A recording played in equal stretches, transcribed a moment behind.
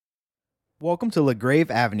Welcome to LaGrave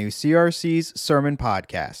Avenue CRC's Sermon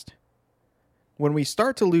Podcast. When we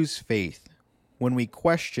start to lose faith, when we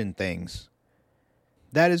question things,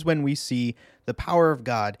 that is when we see the power of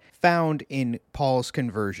God found in Paul's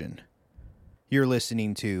conversion. You're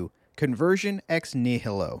listening to Conversion Ex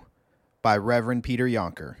Nihilo by Reverend Peter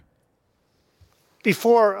Yonker.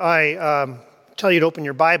 Before I tell you to open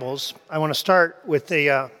your Bibles, I want to start with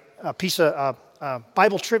a piece of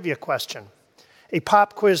Bible trivia question. A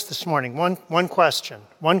pop quiz this morning, one question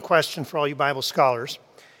for all you Bible scholars.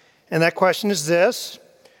 And that question is this: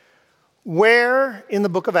 where in the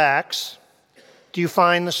book of Acts do you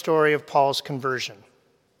find the story of Paul's conversion?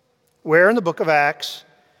 Where in the book of Acts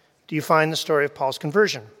do you find the story of Paul's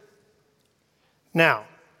conversion? Now,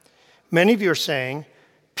 many of you are saying,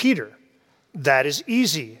 Peter, that is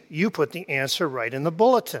easy. You put the answer right in the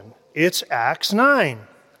bulletin. It's Acts 9.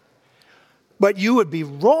 But you would be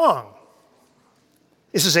wrong.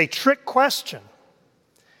 This is a trick question.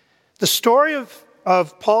 The story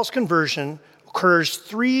of Paul's conversion occurs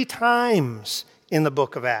 3 times in the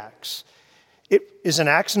book of Acts. It is in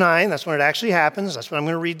Acts 9. That's when it actually happens. That's what I'm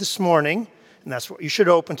going to read this morning. And that's what you should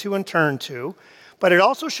open to and turn to. But it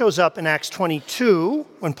also shows up in Acts 22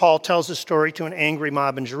 when Paul tells the story to an angry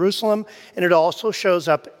mob in Jerusalem. And it also shows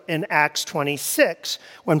up in Acts 26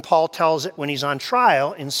 when Paul tells it when he's on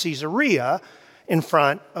trial in Caesarea in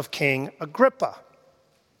front of King Agrippa.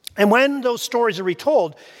 And when those stories are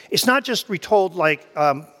retold, it's not just retold like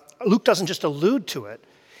Luke doesn't just allude to it.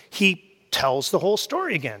 He tells the whole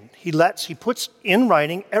story again. He puts in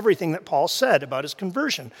writing everything that Paul said about his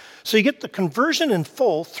conversion. So you get the conversion in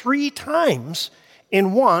full 3 times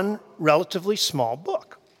in one relatively small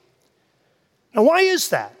book. Now, why is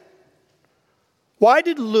that? Why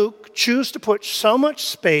did Luke choose to put so much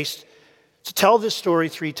space to tell this story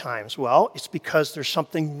 3 times? Well, it's because there's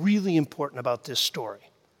something really important about this story.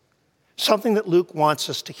 Something that Luke wants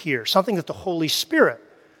us to hear, something that the Holy Spirit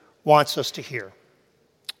wants us to hear.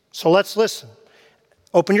 So let's listen.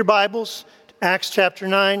 Open your Bibles to Acts chapter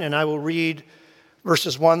 9, and I will read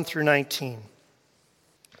verses 1 through 19.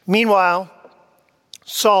 Meanwhile,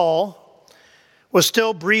 Saul was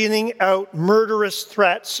still breathing out murderous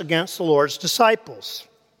threats against the Lord's disciples.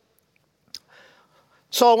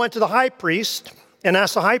 Saul went to the high priest and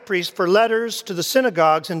asked the high priest for letters to the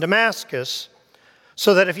synagogues in Damascus,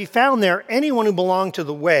 so that if he found there anyone who belonged to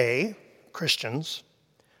the way, Christians,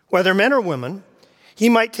 whether men or women, he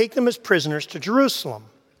might take them as prisoners to Jerusalem.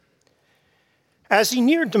 As he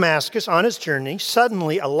neared Damascus on his journey,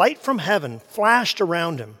 suddenly a light from heaven flashed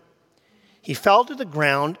around him. He fell to the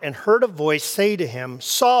ground and heard a voice say to him,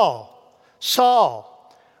 "Saul,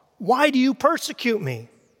 Saul, why do you persecute me?"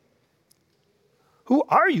 "Who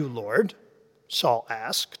are you, Lord?" Saul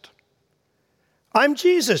asked. "I'm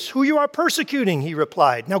Jesus, who you are persecuting," he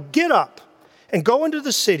replied. "Now get up and go into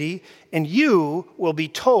the city, and you will be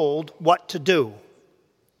told what to do."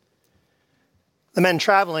 The men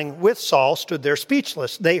traveling with Saul stood there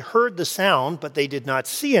speechless. They heard the sound, but they did not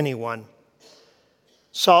see anyone.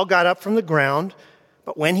 Saul got up from the ground,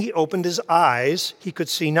 but when he opened his eyes, he could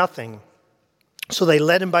see nothing. So they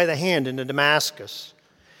led him by the hand into Damascus.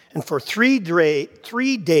 And for 3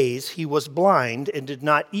 days he was blind and did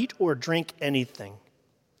not eat or drink anything.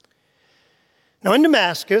 Now in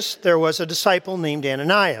Damascus there was a disciple named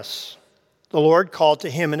Ananias. The Lord called to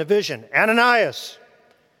him in a vision, "Ananias."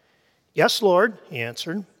 "Yes, Lord," he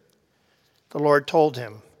answered. The Lord told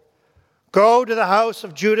him, "Go to the house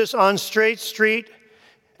of Judas on Straight Street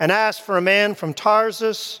and ask for a man from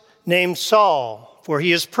Tarsus named Saul, for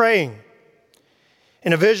he is praying.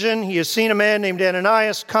 In a vision, he has seen a man named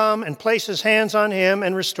Ananias come and place his hands on him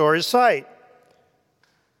and restore his sight."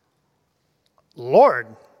 "Lord,"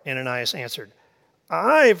 Ananias answered,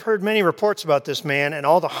 "I've heard many reports about this man and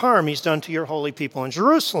all the harm he's done to your holy people in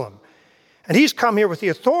Jerusalem. And he's come here with the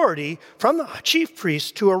authority from the chief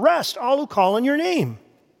priests to arrest all who call on your name."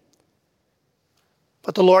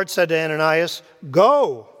 But the Lord said to Ananias,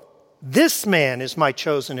 "Go, this man is my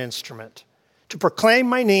chosen instrument, to proclaim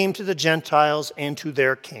my name to the Gentiles and to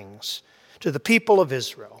their kings, to the people of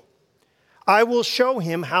Israel. I will show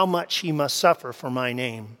him how much he must suffer for my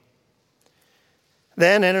name."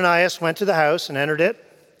 Then Ananias went to the house and entered it.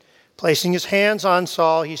 Placing his hands on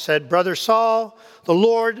Saul, he said, "Brother Saul, the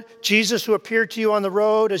Lord Jesus, who appeared to you on the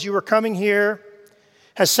road as you were coming here,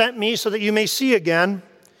 has sent me so that you may see again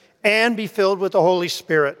and be filled with the Holy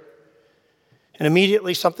Spirit." And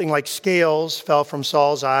immediately something like scales fell from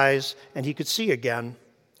Saul's eyes, and he could see again.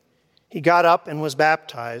 He got up and was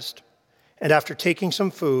baptized, and after taking some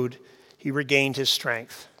food, he regained his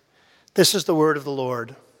strength. This is the word of the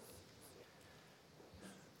Lord.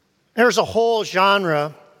 There's a whole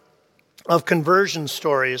genre of conversion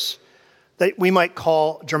stories that we might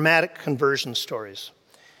call dramatic conversion stories.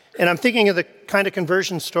 And I'm thinking of the kind of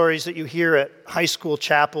conversion stories that you hear at high school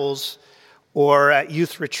chapels or at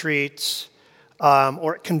youth retreats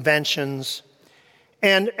or at conventions.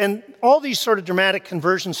 And all these sort of dramatic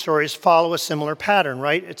conversion stories follow a similar pattern,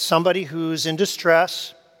 right? It's somebody who's in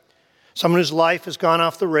distress, someone whose life has gone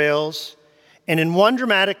off the rails, and in one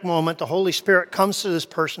dramatic moment, the Holy Spirit comes to this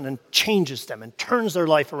person and changes them and turns their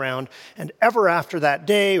life around, and ever after that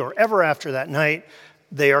day or ever after that night,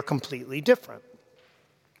 they are completely different.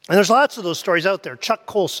 And there's lots of those stories out there. Chuck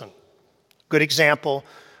Colson, good example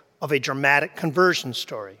of a dramatic conversion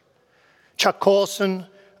story. Chuck Colson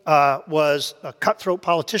was a cutthroat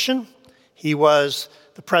politician. He was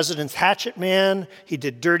the president's hatchet man. He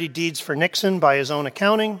did dirty deeds for Nixon by his own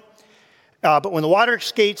accounting. But when the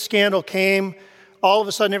Watergate scandal came, all of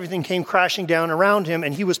a sudden everything came crashing down around him,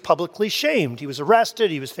 and he was publicly shamed. He was arrested.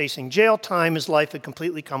 He was facing jail time. His life had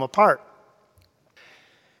completely come apart.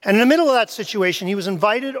 And in the middle of that situation, he was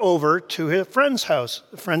invited over to his friend's house.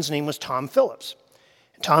 The friend's name was Tom Phillips.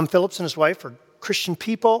 And Tom Phillips and his wife were Christian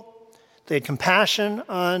people. They had compassion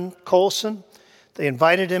on Colson. They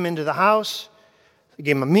invited him into the house. They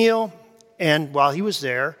gave him a meal. And while he was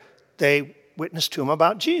there, they witnessed to him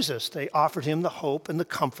about Jesus. They offered him the hope and the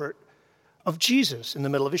comfort of Jesus in the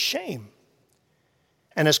middle of his shame.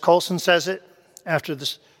 And as Colson says it, after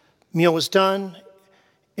this meal was done,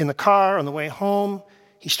 in the car on the way home,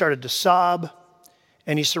 he started to sob,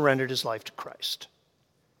 and he surrendered his life to Christ.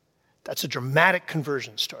 That's a dramatic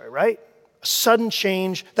conversion story, right? A sudden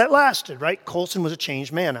change that lasted, right? Colson was a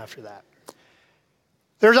changed man after that.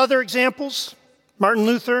 There's other examples. Martin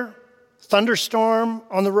Luther, thunderstorm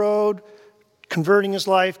on the road, converting his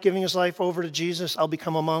life, giving his life over to Jesus. I'll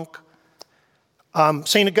become a monk.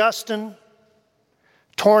 St. Augustine,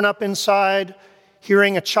 torn up inside,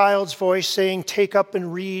 hearing a child's voice saying, take up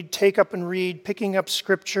and read, picking up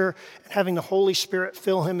scripture, and having the Holy Spirit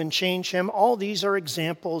fill him and change him. All these are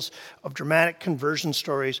examples of dramatic conversion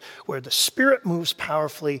stories where the Spirit moves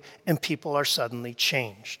powerfully and people are suddenly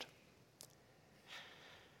changed.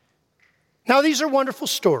 Now, these are wonderful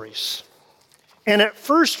stories. And at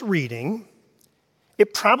first reading,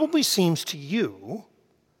 it probably seems to you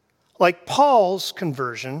like Paul's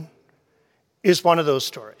conversion is one of those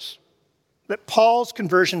stories. That Paul's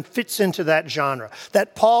conversion fits into that genre.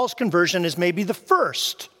 That Paul's conversion is maybe the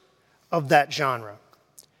first of that genre.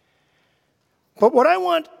 But what I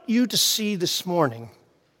want you to see this morning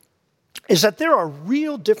is that there are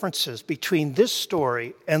real differences between this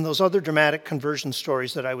story and those other dramatic conversion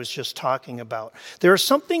stories that I was just talking about. There is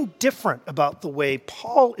something different about the way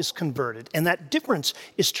Paul is converted, and that difference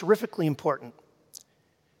is terrifically important.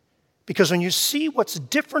 Because when you see what's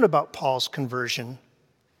different about Paul's conversion,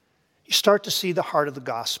 you start to see the heart of the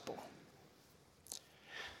gospel.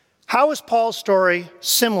 How is Paul's story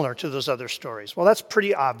similar to those other stories? Well, that's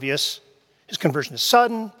pretty obvious. His conversion is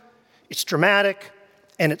sudden, it's dramatic,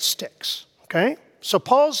 and it sticks. Okay? So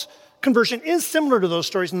Paul's conversion is similar to those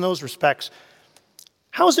stories in those respects.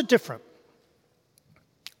 How is it different?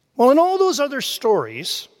 Well, in all those other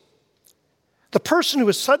stories, the person who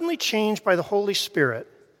is suddenly changed by the Holy Spirit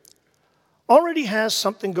already has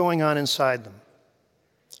something going on inside them.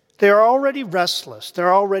 They are already restless.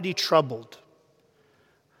 They're already troubled.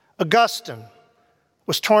 Augustine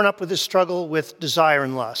was torn up with his struggle with desire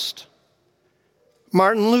and lust.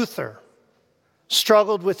 Martin Luther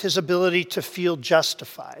struggled with his ability to feel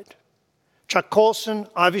justified. Chuck Colson,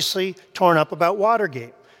 obviously, torn up about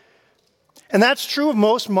Watergate. And that's true of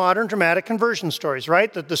most modern dramatic conversion stories,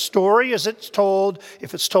 right? That the story as it's told,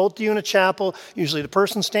 if it's told to you in a chapel, usually the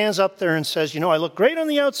person stands up there and says, I look great on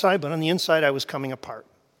the outside, but on the inside I was coming apart.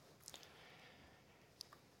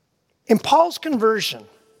 In Paul's conversion,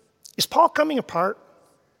 is Paul coming apart?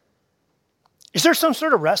 Is there some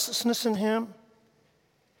sort of restlessness in him?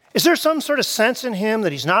 Is there some sort of sense in him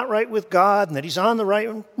that he's not right with God and that he's on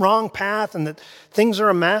the wrong path and that things are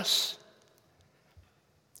a mess?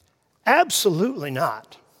 Absolutely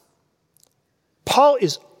not. Paul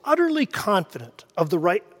is utterly confident of the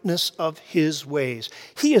rightness of his ways.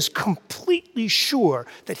 He is completely sure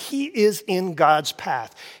that he is in God's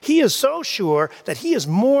path. He is so sure that he is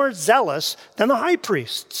more zealous than the high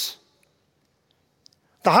priests.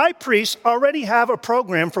 The high priests already have a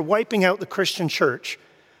program for wiping out the Christian church.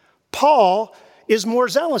 Paul is more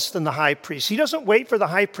zealous than the high priest. He doesn't wait for the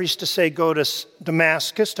high priest to say, go to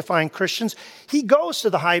Damascus to find Christians. He goes to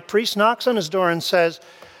the high priest, knocks on his door and says,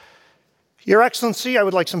 Your Excellency, I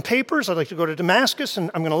would like some papers. I'd like to go to Damascus,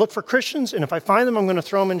 and I'm going to look for Christians, and if I find them, I'm going to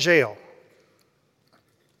throw them in jail.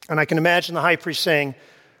 And I can imagine the high priest saying,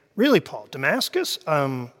 Really, Paul, Damascus?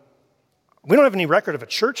 We don't have any record of a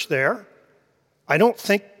church there. I don't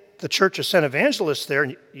think the church has sent evangelists there.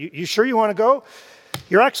 You sure you want to go?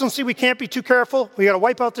 Your Excellency, we can't be too careful. We got to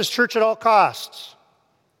wipe out this church at all costs.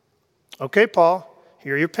 Okay, Paul,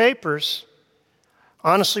 here are your papers.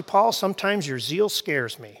 Honestly, Paul, sometimes your zeal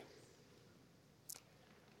scares me.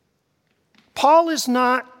 Paul is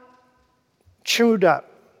not chewed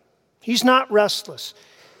up. He's not restless.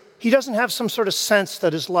 He doesn't have some sort of sense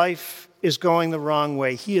that his life is going the wrong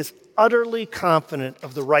way. He is utterly confident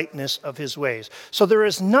of the rightness of his ways. So there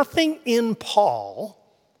is nothing in Paul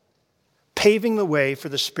paving the way for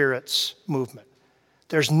the Spirit's movement.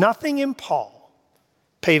 There's nothing in Paul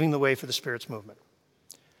paving the way for the Spirit's movement.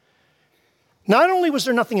 Not only was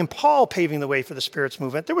there nothing in Paul paving the way for the Spirit's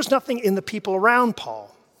movement, there was nothing in the people around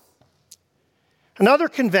Paul. Another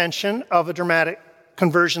convention of a dramatic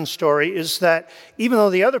conversion story is that even though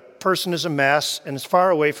the other person is a mess and is far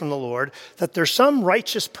away from the Lord, that there's some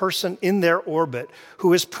righteous person in their orbit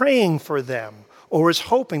who is praying for them or is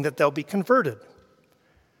hoping that they'll be converted.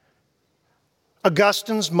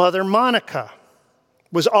 Augustine's mother, Monica,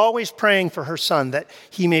 was always praying for her son that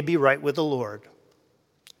he may be right with the Lord.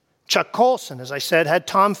 Chuck Colson, as I said, had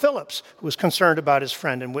Tom Phillips, who was concerned about his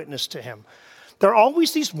friend and witnessed to him. There are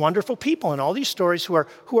always these wonderful people in all these stories who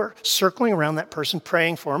are circling around that person,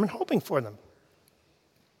 praying for them and hoping for them.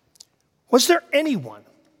 Was there anyone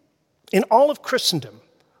in all of Christendom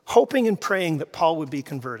hoping and praying that Paul would be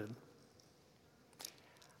converted?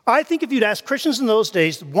 I think if you'd ask Christians in those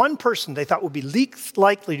days, one person they thought would be least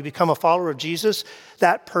likely to become a follower of Jesus,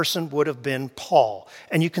 that person would have been Paul.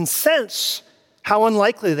 And you can sense how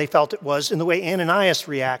unlikely they felt it was in the way Ananias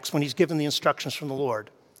reacts when he's given the instructions from the Lord.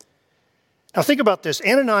 Now think about this.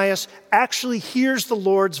 Ananias actually hears the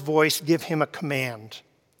Lord's voice give him a command.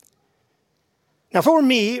 Now if it were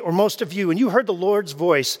me or most of you and you heard the Lord's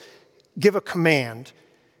voice give a command,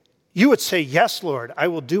 you would say, "Yes, Lord, I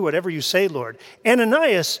will do whatever you say, Lord."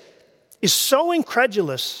 Ananias is so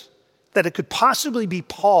incredulous that it could possibly be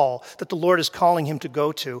Paul that the Lord is calling him to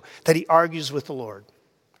go to, that he argues with the Lord.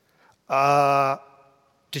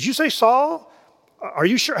 Did you say Saul? Are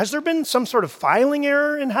you sure? Has there been some sort of filing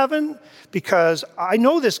error in heaven? Because I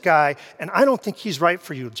know this guy, and I don't think he's right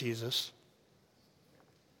for you, Jesus.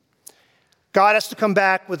 God has to come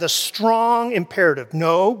back with a strong imperative.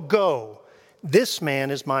 No, go. This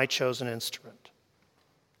man is my chosen instrument.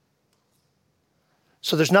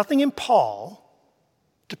 So there's nothing in Paul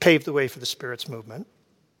to pave the way for the Spirit's movement.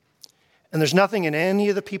 And there's nothing in any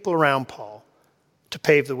of the people around Paul to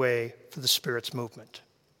pave the way for the Spirit's movement.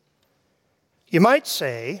 You might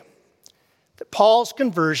say that Paul's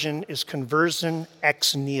conversion is conversion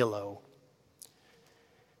ex nihilo.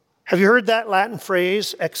 Have you heard that Latin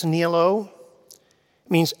phrase, ex nihilo?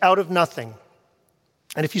 It means out of nothing.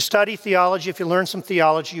 And if you study theology, if you learn some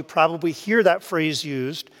theology, you probably hear that phrase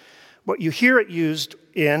used. What you hear it used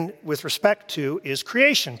in with respect to is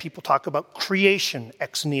creation. People talk about creation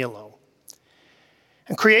ex nihilo.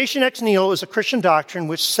 And creation ex nihilo is a Christian doctrine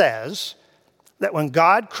which says that when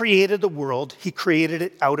God created the world, he created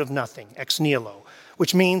it out of nothing, ex nihilo,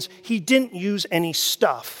 which means he didn't use any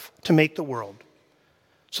stuff to make the world.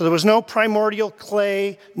 So there was no primordial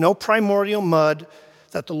clay, no primordial mud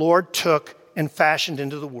that the Lord took and fashioned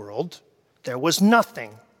into the world. There was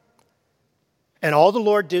nothing. And all the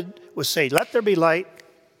Lord did was say, "Let there be light,"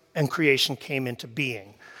 and creation came into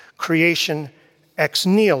being. Creation ex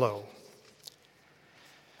nihilo.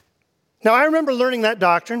 Now, I remember learning that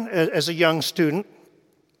doctrine as a young student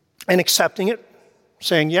and accepting it,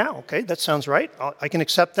 saying, yeah, okay, that sounds right. I can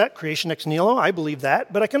accept that, creation ex nihilo, I believe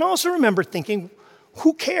that. But I can also remember thinking,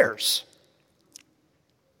 who cares?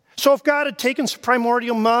 So if God had taken some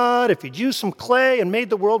primordial mud, if he'd used some clay and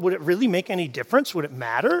made the world, would it really make any difference? Would it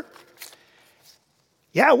matter?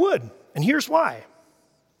 Yeah, it would. And here's why.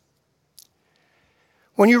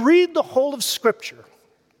 When you read the whole of Scripture,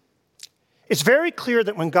 it's very clear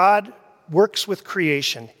that when God works with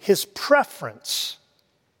creation, his preference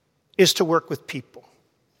is to work with people.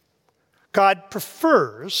 God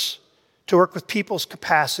prefers to work with people's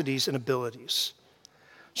capacities and abilities.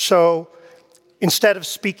 So instead of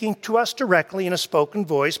speaking to us directly in a spoken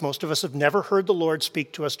voice, most of us have never heard the Lord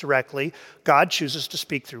speak to us directly. God chooses to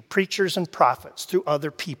speak through preachers and prophets, through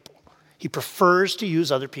other people. He prefers to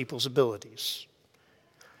use other people's abilities.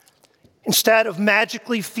 Instead of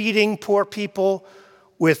magically feeding poor people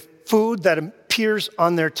with food that appears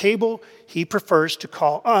on their table, he prefers to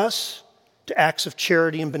call us to acts of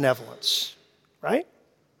charity and benevolence, right?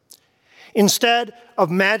 Instead of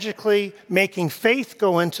magically making faith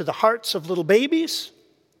go into the hearts of little babies,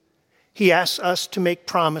 He asks us to make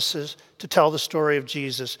promises to tell the story of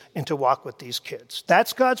Jesus and to walk with these kids.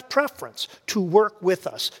 That's God's preference, to work with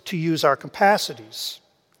us, to use our capacities.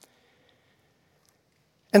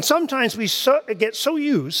 And sometimes we get so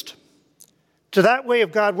used to that way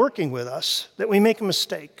of God working with us that we make a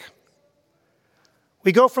mistake.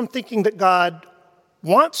 We go from thinking that God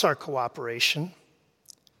wants our cooperation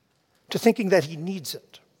to thinking that he needs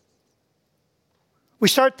it. We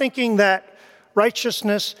start thinking that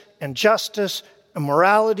righteousness and justice and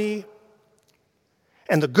morality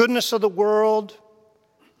and the goodness of the world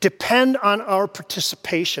depend on our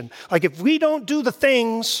participation. Like if we don't do the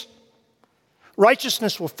things,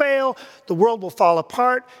 righteousness will fail, the world will fall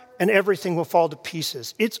apart, and everything will fall to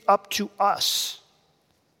pieces. It's up to us.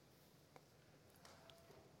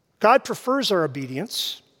 God prefers our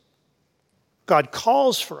obedience. God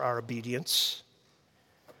calls for our obedience,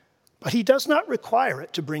 but he does not require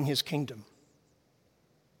it to bring his kingdom.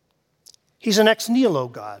 He's an ex nihilo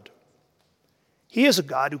God. He is a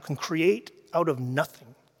God who can create out of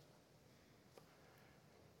nothing.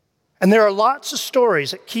 And there are lots of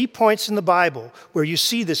stories at key points in the Bible where you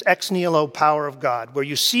see this ex nihilo power of God, where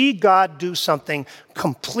you see God do something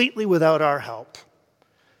completely without our help.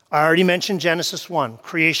 I already mentioned Genesis 1,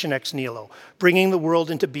 creation ex nihilo, bringing the world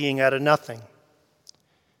into being out of nothing.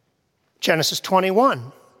 Genesis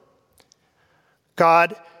 21,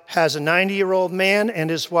 God has a 90-year-old man and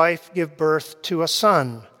his wife give birth to a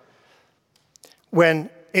son. When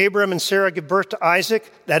Abram and Sarah give birth to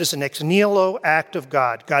Isaac, that is an ex nihilo act of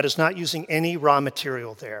God. God is not using any raw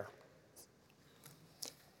material there.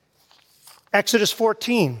 Exodus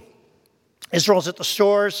 14, Israel's at the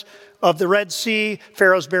shores of the Red Sea.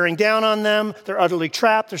 Pharaoh's bearing down on them. They're utterly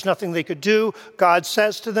trapped. There's nothing they could do. God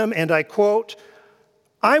says to them, and I quote,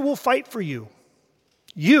 "I will fight for you.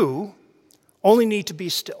 You only need to be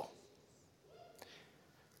still.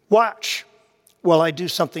 Watch while I do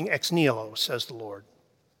something ex nihilo, says the Lord."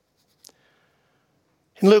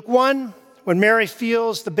 In Luke 1, when Mary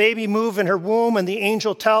feels the baby move in her womb and the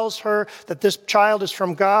angel tells her that this child is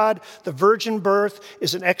from God, the virgin birth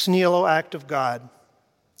is an ex nihilo act of God.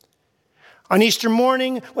 On Easter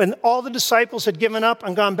morning, when all the disciples had given up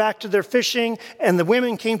and gone back to their fishing, and the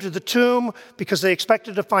women came to the tomb because they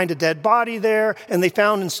expected to find a dead body there, and they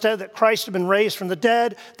found instead that Christ had been raised from the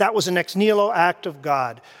dead, that was an ex nihilo act of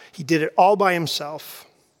God. He did it all by himself.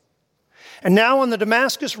 And now on the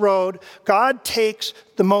Damascus Road, God takes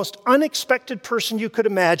the most unexpected person you could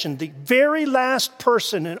imagine, the very last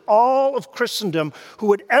person in all of Christendom who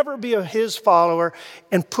would ever be his follower,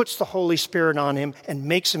 and puts the Holy Spirit on him and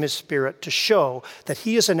makes him his Spirit to show that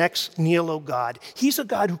he is an ex nihilo God. He's a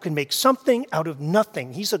God who can make something out of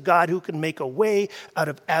nothing. He's a God who can make a way out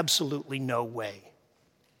of absolutely no way.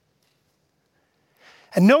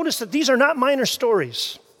 And notice that these are not minor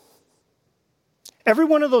stories. Every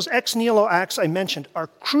one of those ex nihilo acts I mentioned are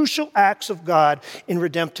crucial acts of God in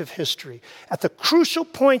redemptive history. At the crucial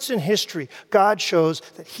points in history, God shows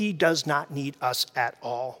that he does not need us at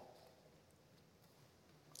all.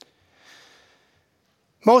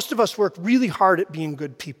 Most of us work really hard at being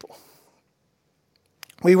good people.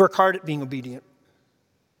 We work hard at being obedient.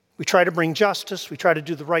 We try to bring justice. We try to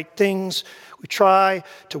do the right things. We try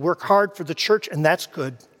to work hard for the church, and that's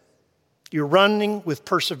good. You're running with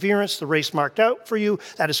perseverance, the race marked out for you.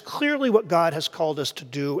 That is clearly what God has called us to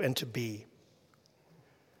do and to be.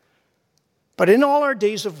 But in all our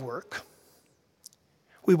days of work,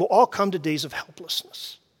 we will all come to days of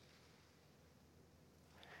helplessness.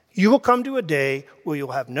 You will come to a day where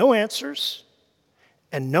you'll have no answers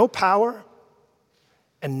and no power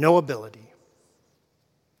and no ability.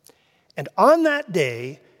 And on that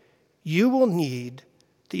day, you will need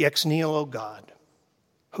the ex nihilo God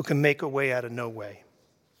who can make a way out of no way.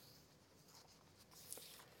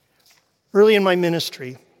 Early in my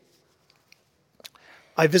ministry,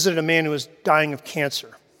 I visited a man who was dying of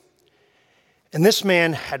cancer. And this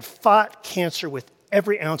man had fought cancer with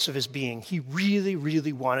every ounce of his being. He really,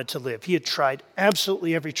 really wanted to live. He had tried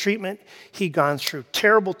absolutely every treatment. He'd gone through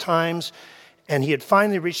terrible times, and he had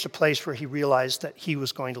finally reached a place where he realized that he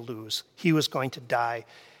was going to lose. He was going to die,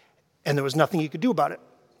 and there was nothing he could do about it.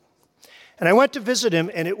 And I went to visit him,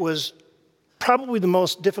 and it was probably the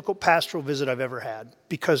most difficult pastoral visit I've ever had,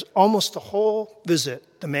 because almost the whole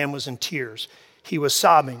visit, the man was in tears. He was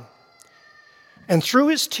sobbing. And through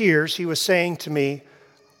his tears, he was saying to me,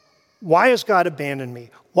 "Why has God abandoned me?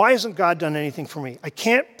 Why hasn't God done anything for me? I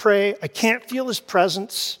can't pray. I can't feel his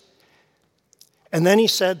presence." And then he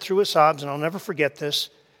said through his sobs, and I'll never forget this,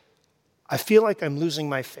 "I feel like I'm losing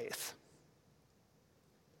my faith.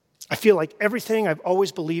 I feel like everything I've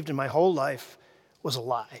always believed in my whole life was a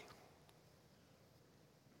lie."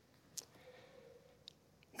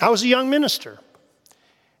 I was a young minister,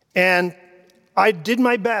 and I did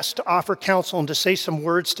my best to offer counsel and to say some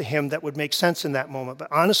words to him that would make sense in that moment.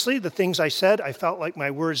 But honestly, the things I said, I felt like my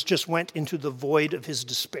words just went into the void of his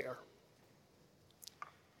despair.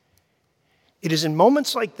 It is in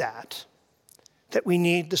moments like that that we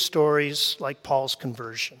need the stories like Paul's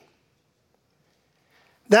conversion.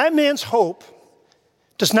 That man's hope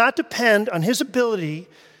does not depend on his ability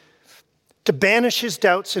to banish his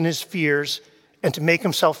doubts and his fears and to make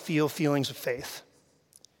himself feel feelings of faith.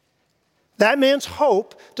 That man's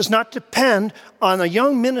hope does not depend on a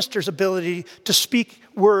young minister's ability to speak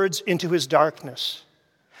words into his darkness.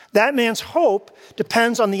 That man's hope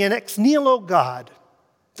depends on the ex nihilo God,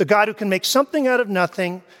 the God who can make something out of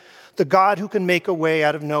nothing, the God who can make a way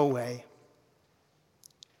out of no way.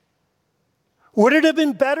 Would it have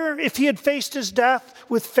been better if he had faced his death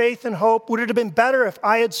with faith and hope? Would it have been better if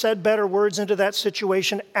I had said better words into that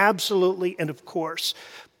situation? Absolutely, and of course.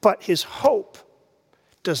 But his hope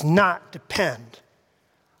does not depend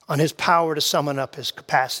on his power to summon up his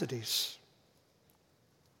capacities.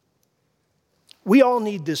 We all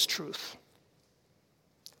need this truth.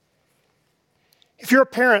 If you're a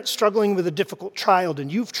parent struggling with a difficult child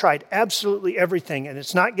and you've tried absolutely everything and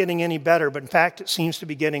it's not getting any better, but in fact it seems to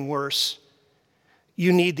be getting worse,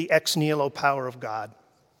 you need the ex nihilo power of God.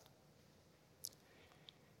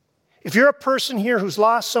 If you're a person here who's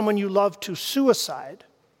lost someone you love to suicide,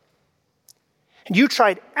 and you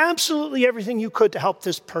tried absolutely everything you could to help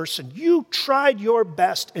this person, you tried your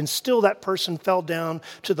best, and still that person fell down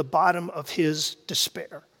to the bottom of his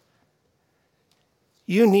despair,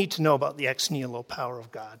 you need to know about the ex nihilo power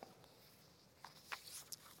of God.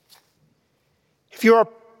 If you're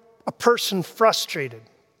a person frustrated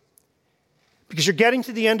because you're getting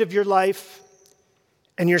to the end of your life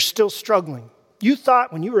and you're still struggling, you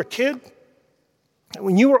thought when you were a kid,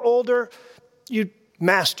 when you were older, you'd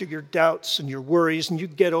master your doubts and your worries and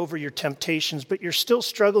you'd get over your temptations, but you're still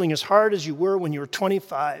struggling as hard as you were when you were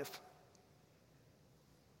 25.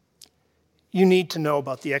 You need to know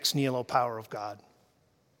about the ex nihilo power of God.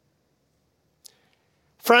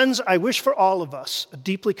 Friends, I wish for all of us a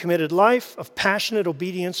deeply committed life of passionate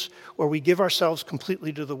obedience where we give ourselves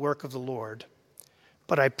completely to the work of the Lord.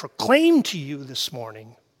 But I proclaim to you this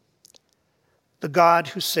morning the God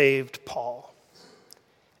who saved Paul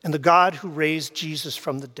and the God who raised Jesus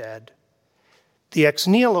from the dead, the ex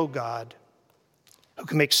nihilo God who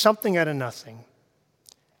can make something out of nothing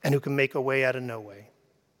and who can make a way out of no way.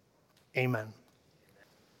 Amen.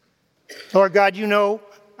 Lord God, you know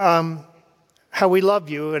how we love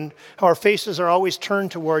you and how our faces are always turned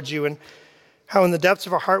towards you and how in the depths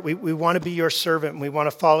of our heart we want to be your servant and we want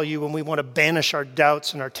to follow you and we want to banish our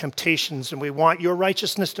doubts and our temptations and we want your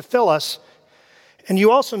righteousness to fill us. And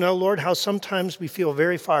you also know, Lord, how sometimes we feel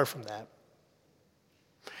very far from that.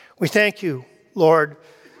 We thank you, Lord,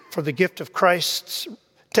 for the gift of Christ's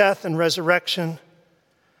death and resurrection,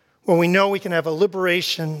 when we know we can have a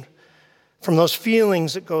liberation from those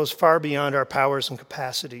feelings that goes far beyond our powers and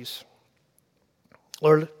capacities.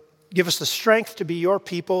 Lord, give us the strength to be your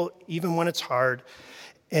people even when it's hard,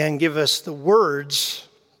 and give us the words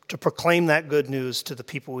to proclaim that good news to the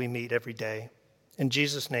people we meet every day. In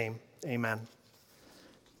Jesus' name, amen.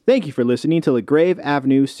 Thank you for listening to the Grave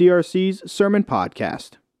Avenue CRC's Sermon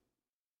Podcast.